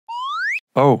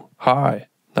Oh, hi,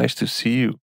 nice to see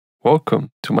you.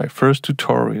 Welcome to my first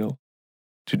tutorial.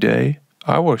 Today,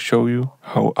 I will show you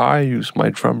how I use my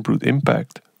DrumBrute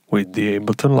Impact with the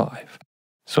Ableton Live.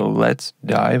 So let's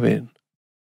dive in.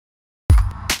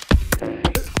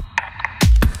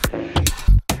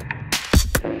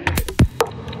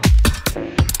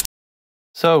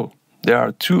 So, there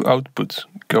are two outputs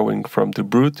going from the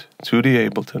Brute to the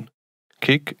Ableton.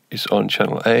 Kick is on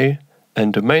channel A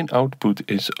and the main output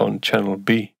is on channel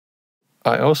B.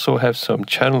 I also have some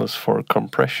channels for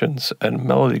compressions and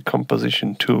melody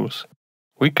composition tools.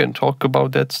 We can talk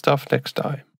about that stuff next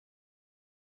time.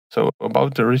 So,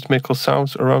 about the rhythmical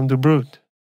sounds around the Brute.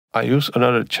 I use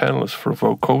another channels for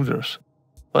vocoders.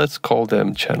 Let's call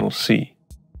them channel C.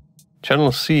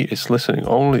 Channel C is listening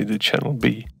only to channel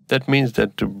B. That means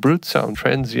that the Brute sound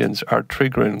transients are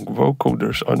triggering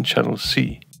vocoders on channel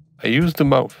C. I use the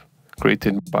mouth,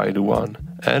 created by the one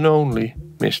and only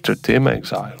Mr. Tim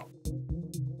Exile.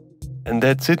 And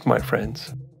that's it, my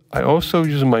friends. I also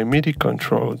use my MIDI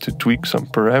controller to tweak some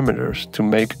parameters to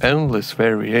make endless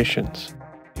variations.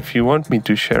 If you want me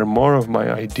to share more of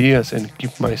my ideas and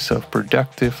keep myself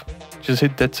productive, just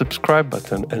hit that subscribe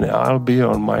button and I'll be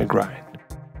on my grind.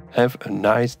 Have a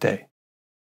nice day.